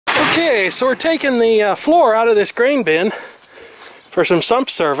Okay, so we're taking the floor out of this grain bin for some sump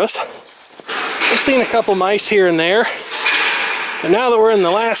service. We've seen a couple mice here and there, and now that we're in the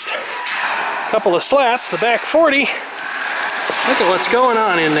last couple of slats, the back 40, look at what's going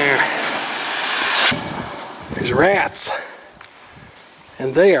on in there. There's rats,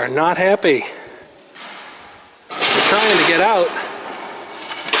 and they are not happy. They're trying to get out.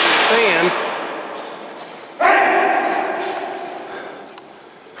 Fan.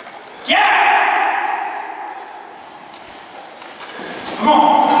 Come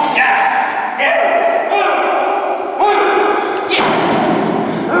on! Yeah!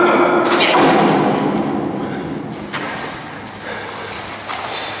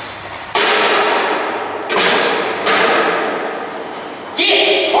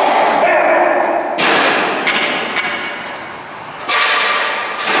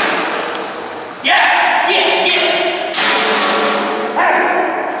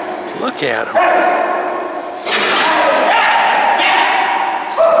 Look at him.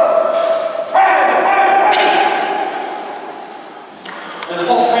 There's a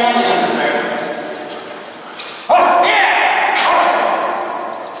whole family in there.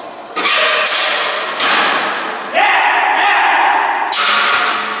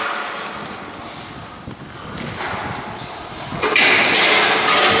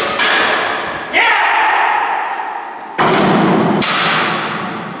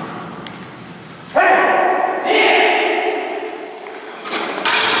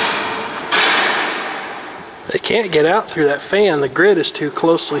 They can't get out through that fan. The grid is too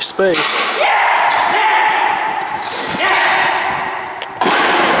closely spaced. You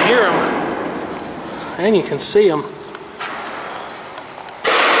can hear them, and you can see them.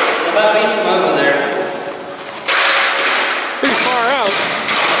 There might be some over there. It's pretty far out.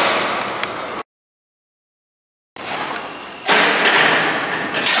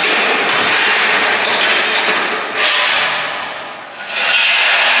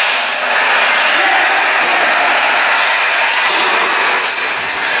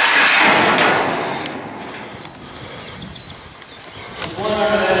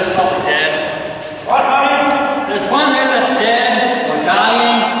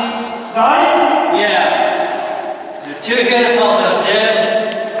 Two good called up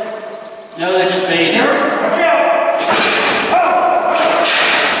dead. No, they're just babies. Watch out! Oh.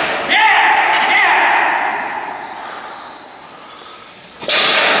 Yeah!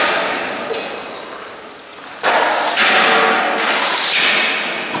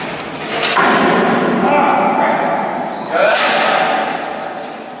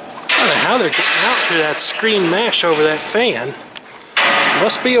 I don't know how they're getting out through that screen mesh over that fan.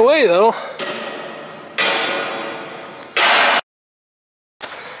 Must be a way though.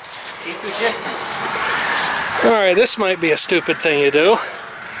 Alright, this might be a stupid thing to do,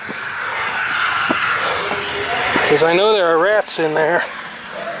 because I know there are rats in there.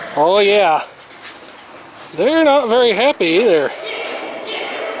 Oh yeah. They're not very happy either.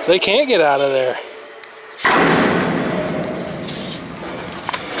 They can't get out of there.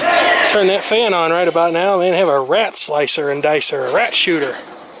 Turn that fan on right about now and have a rat slicer and dicer, a rat shooter.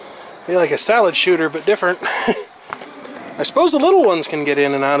 Be like a salad shooter, but different. I suppose the little ones can get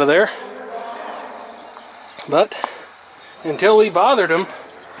in and out of there. But until we bothered them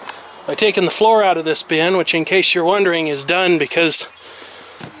by taking the floor out of this bin, which in case you're wondering is done because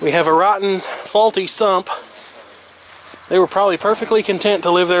we have a rotten, faulty sump, they were probably perfectly content to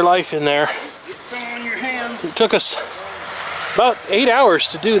live their life in there. Get some on your hands. It took us about 8 hours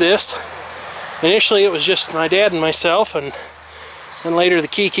to do this. Initially it was just my dad and myself, and then later the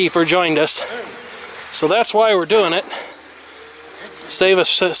keykeeper joined us. So that's why we're doing it. Save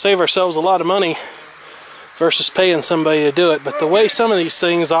ourselves a lot of money versus paying somebody to do it. But the way some of these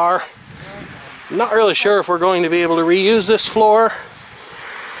things are, I'm not really sure if we're going to be able to reuse this floor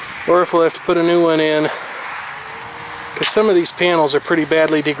or if we'll have to put a new one in, because some of these panels are pretty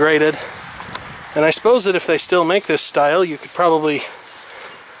badly degraded. And I suppose that if they still make this style, you could probably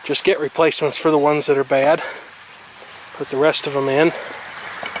just get replacements for the ones that are bad, put the rest of them in.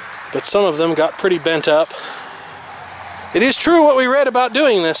 But some of them got pretty bent up. It is true what we read about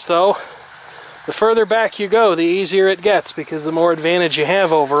doing this though. The further back you go, the easier it gets, because the more advantage you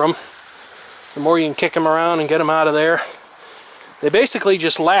have over them, the more you can kick them around and get them out of there. They basically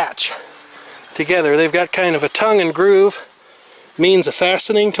just latch together. They've got kind of a tongue and groove, means of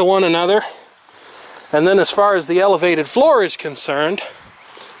fastening to one another. And then as far as the elevated floor is concerned,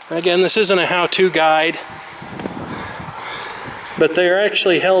 again, this isn't a how-to guide, but they are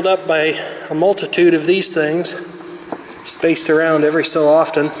actually held up by a multitude of these things, spaced around every so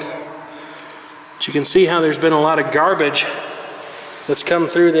often. But you can see how there's been a lot of garbage that's come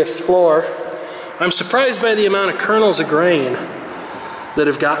through this floor. I'm surprised by the amount of kernels of grain that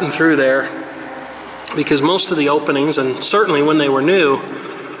have gotten through there, because most of the openings, and certainly when they were new,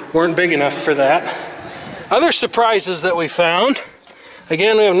 weren't big enough for that. Other surprises that we found,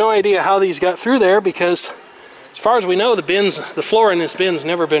 again, we have no idea how these got through there, because as far as we know, the floor in this bin's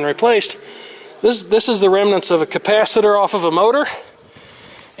never been replaced. This is the remnants of a capacitor off of a motor,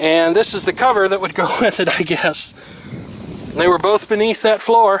 and this is the cover that would go with it, I guess. They were both beneath that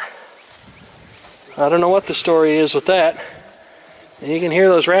floor. I don't know what the story is with that. And you can hear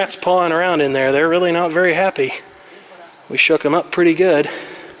those rats pawing around in there. They're really not very happy. We shook them up pretty good.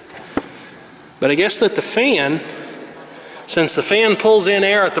 But I guess that the fan, since the fan pulls in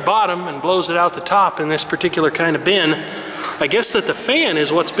air at the bottom and blows it out the top in this particular kind of bin, I guess that the fan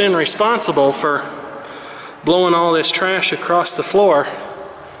is what's been responsible for blowing all this trash across the floor.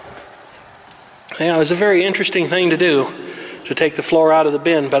 Yeah, it was a very interesting thing to do, to take the floor out of the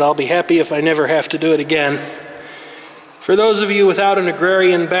bin, but I'll be happy if I never have to do it again. For those of you without an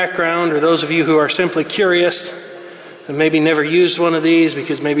agrarian background, or those of you who are simply curious and maybe never used one of these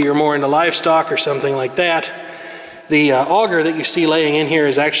because maybe you're more into livestock or something like that, the auger that you see laying in here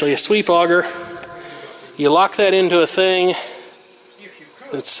is actually a sweep auger. You lock that into a thing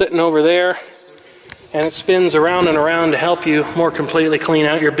that's sitting over there, and it spins around and around to help you more completely clean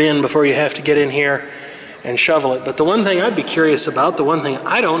out your bin before you have to get in here and shovel it. But the one thing I'd be curious about, the one thing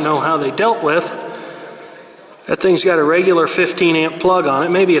I don't know how they dealt with, that thing's got a regular 15 amp plug on it,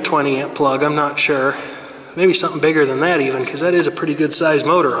 maybe a 20 amp plug, I'm not sure. Maybe something bigger than that even, because that is a pretty good sized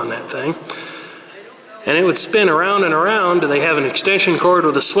motor on that thing. And it would spin around and around. Do they have an extension cord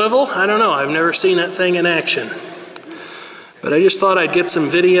with a swivel? I don't know, I've never seen that thing in action. But I just thought I'd get some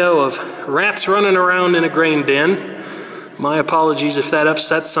video of rats running around in a grain bin. My apologies if that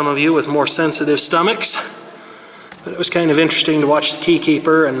upsets some of you with more sensitive stomachs. But it was kind of interesting to watch the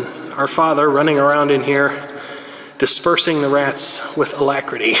keykeeper and our father running around in here dispersing the rats with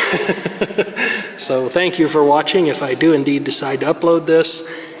alacrity. So thank you for watching. If I do indeed decide to upload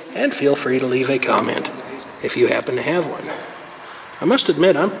this, and feel free to leave a comment if you happen to have one. I must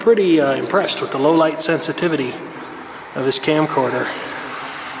admit, I'm pretty impressed with the low light sensitivity of this camcorder.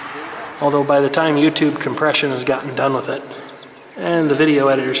 Although by the time YouTube compression has gotten done with it, and the video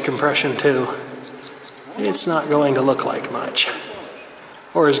editor's compression too, it's not going to look like much,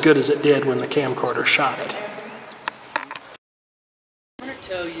 or as good as it did when the camcorder shot it.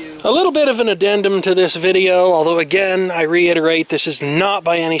 A little bit of an addendum to this video, although again, I reiterate, this is not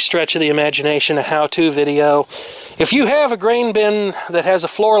by any stretch of the imagination a how-to video. If you have a grain bin that has a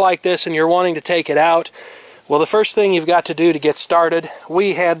floor like this and you're wanting to take it out, well, the first thing you've got to do to get started,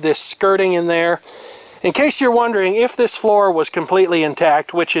 we had this skirting in there. In case you're wondering if this floor was completely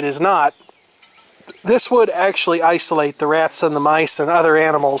intact, which it is not, this would actually isolate the rats and the mice and other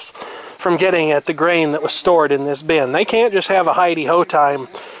animals from getting at the grain that was stored in this bin. They can't just have a hidey-ho time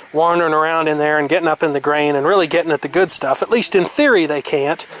wandering around in there and getting up in the grain and really getting at the good stuff. At least in theory they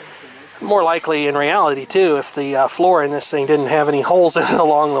can't. More likely in reality too, if the floor in this thing didn't have any holes in it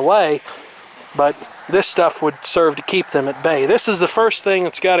along the way. But this stuff would serve to keep them at bay. This is the first thing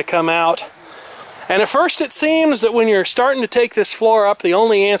that's got to come out. And at first it seems that when you're starting to take this floor up, the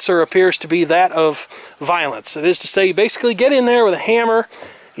only answer appears to be that of violence. That is to say, you basically get in there with a hammer,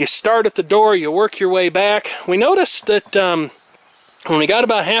 you start at the door, you work your way back. We noticed that when we got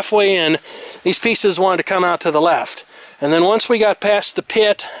about halfway in, these pieces wanted to come out to the left. And then once we got past the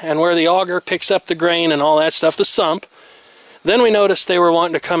pit and where the auger picks up the grain and all that stuff, the sump, then we noticed they were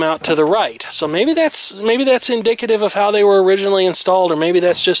wanting to come out to the right. So maybe that's indicative of how they were originally installed, or maybe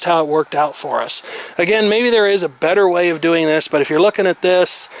that's just how it worked out for us. Again, maybe there is a better way of doing this, but if you're looking at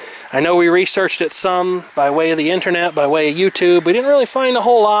this, I know we researched it some by way of the internet, by way of YouTube. We didn't really find a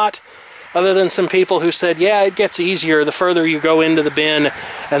whole lot, other than some people who said, yeah, it gets easier the further you go into the bin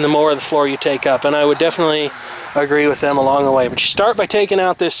and the more of the floor you take up. And I would definitely agree with them along the way. But you start by taking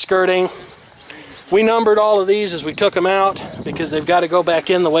out this skirting. We numbered all of these as we took them out because they've got to go back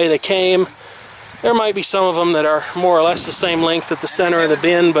in the way they came. There might be some of them that are more or less the same length at the center of the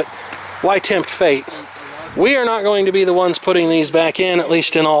bin, but why tempt fate? We are not going to be the ones putting these back in, at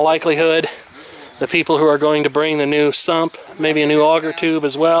least in all likelihood. The people who are going to bring the new sump, maybe a new auger tube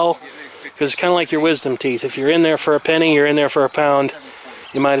as well, because it's kind of like your wisdom teeth. If you're in there for a penny, you're in there for a pound.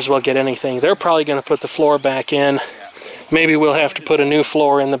 You might as well get anything. They're probably going to put the floor back in. Maybe we'll have to put a new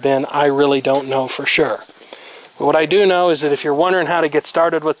floor in the bin. I really don't know for sure. But what I do know is that if you're wondering how to get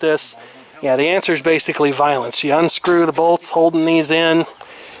started with this, yeah, the answer is basically violence. You unscrew the bolts holding these in.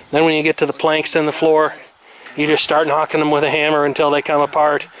 Then when you get to the planks in the floor, you just start knocking them with a hammer until they come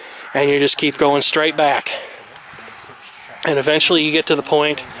apart, and you just keep going straight back. And eventually you get to the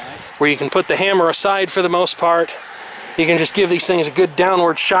point where you can put the hammer aside for the most part. You can just give these things a good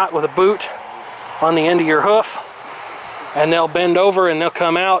downward shot with a boot on the end of your hoof, and they'll bend over and they'll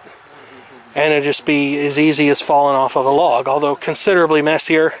come out, and it'll just be as easy as falling off of a log, although considerably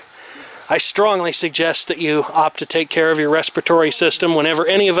messier. I strongly suggest that you opt to take care of your respiratory system whenever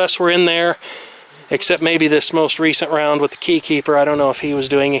any of us were in there, except maybe this most recent round with the keykeeper. I don't know if he was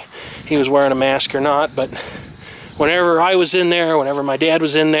wearing a mask or not, but whenever I was in there, whenever my dad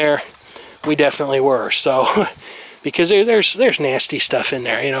was in there, we definitely were. So, because there's nasty stuff in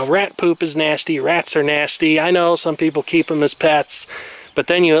there. You know, rat poop is nasty, rats are nasty. I know some people keep them as pets, but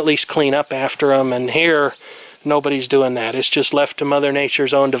then you at least clean up after them, and here, nobody's doing that. It's just left to Mother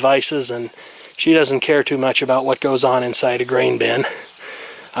Nature's own devices, and she doesn't care too much about what goes on inside a grain bin.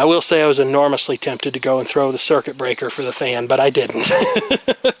 I will say I was enormously tempted to go and throw the circuit breaker for the fan, but I didn't.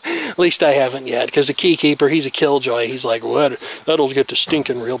 At least I haven't yet, because the keykeeper, he's a killjoy. He's like, what? That'll get to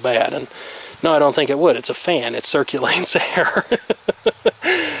stinking real bad. And no, I don't think it would. It's a fan. It circulates air.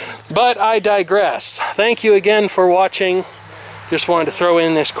 But I digress. Thank you again for watching. Just wanted to throw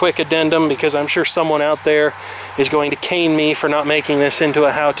in this quick addendum because I'm sure someone out there is going to cane me for not making this into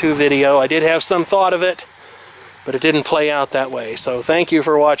a how-to video. I did have some thought of it, but it didn't play out that way. So thank you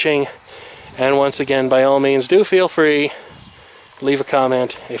for watching, and once again, by all means, do feel free, leave a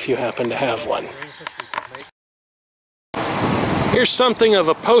comment if you happen to have one. Here's something of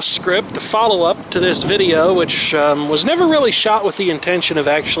a postscript, a follow-up to this video, which was never really shot with the intention of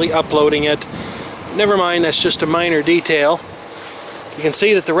actually uploading it. Never mind, that's just a minor detail. You can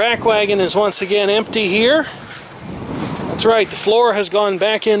see that the rack wagon is once again empty here. That's right, the floor has gone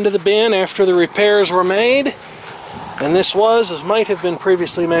back into the bin after the repairs were made. And this was, as might have been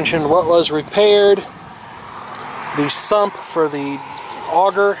previously mentioned, what was repaired. The sump for the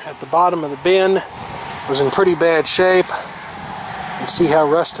auger at the bottom of the bin was in pretty bad shape. You can see how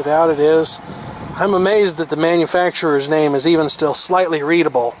rusted out it is. I'm amazed that the manufacturer's name is even still slightly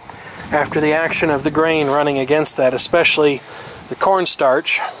readable after the action of the grain running against that, especially the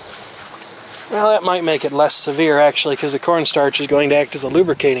cornstarch. Well, that might make it less severe, actually, because the cornstarch is going to act as a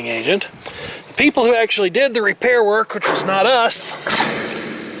lubricating agent. The people who actually did the repair work, which was not us,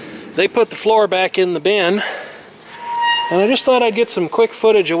 they put the floor back in the bin. And I just thought I'd get some quick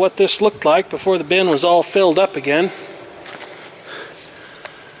footage of what this looked like before the bin was all filled up again.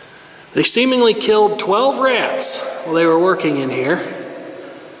 They seemingly killed 12 rats while they were working in here.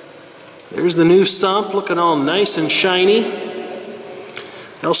 There's the new sump looking all nice and shiny.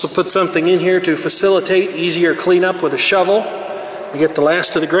 I also put something in here to facilitate easier cleanup with a shovel. We get the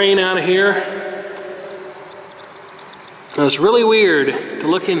last of the grain out of here. Now, it's really weird to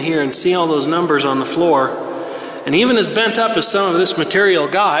look in here and see all those numbers on the floor. And even as bent up as some of this material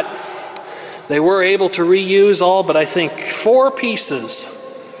got, they were able to reuse all but I think 4 pieces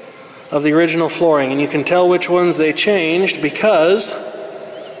of the original flooring. And you can tell which ones they changed because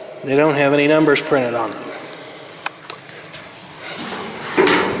they don't have any numbers printed on them.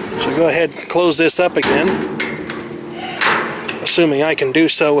 So go ahead and close this up again, assuming I can do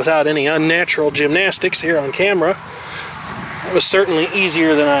so without any unnatural gymnastics here on camera. That was certainly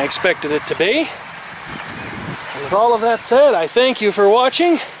easier than I expected it to be. And with all of that said, I thank you for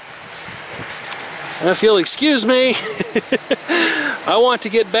watching. And if you'll excuse me, I want to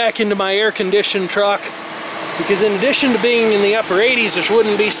get back into my air-conditioned truck, because in addition to being in the upper 80s, which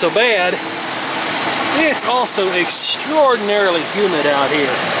wouldn't be so bad, it's also extraordinarily humid out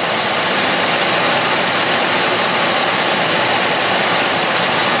here.